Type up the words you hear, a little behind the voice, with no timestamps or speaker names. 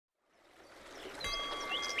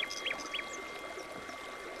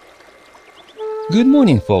Good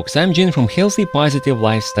morning, folks. I'm Jin from Healthy Positive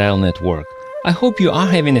Lifestyle Network. I hope you are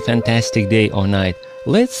having a fantastic day or night.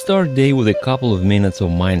 Let's start day with a couple of minutes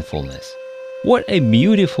of mindfulness. What a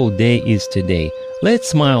beautiful day is today. Let's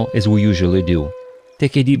smile as we usually do.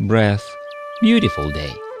 Take a deep breath. Beautiful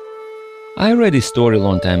day. I read a story a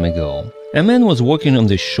long time ago. A man was walking on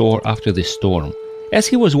the shore after the storm. As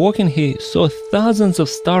he was walking, he saw thousands of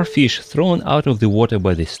starfish thrown out of the water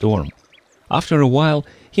by the storm. After a while,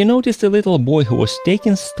 he noticed a little boy who was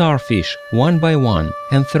taking starfish one by one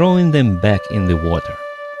and throwing them back in the water.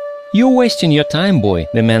 "You're wasting your time, boy,"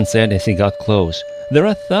 the man said as he got close. "There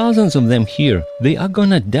are thousands of them here. They are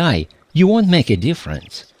gonna die. You won't make a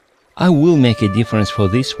difference." "I will make a difference for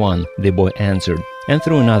this one," the boy answered, and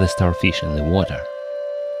threw another starfish in the water.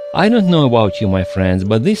 I don't know about you, my friends,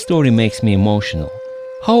 but this story makes me emotional.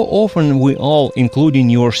 How often we all, including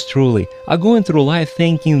yours truly, are going through life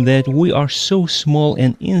thinking that we are so small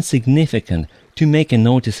and insignificant to make a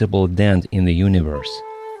noticeable dent in the universe.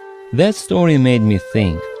 That story made me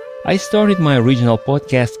think. I started my original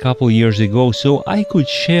podcast a couple years ago so I could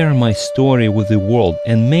share my story with the world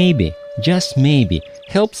and maybe, just maybe,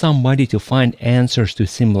 help somebody to find answers to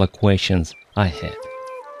similar questions I had.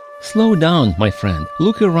 Slow down, my friend.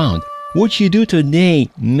 Look around. What you do today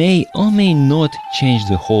may or may not change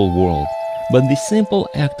the whole world, but the simple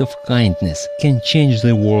act of kindness can change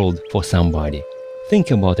the world for somebody.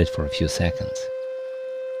 Think about it for a few seconds.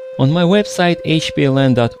 On my website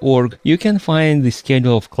hpln.org, you can find the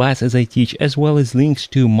schedule of classes I teach as well as links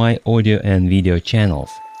to my audio and video channels.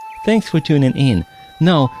 Thanks for tuning in.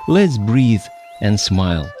 Now let's breathe and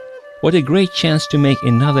smile. What a great chance to make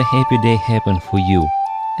another happy day happen for you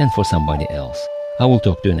and for somebody else. I will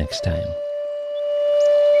talk to you next time.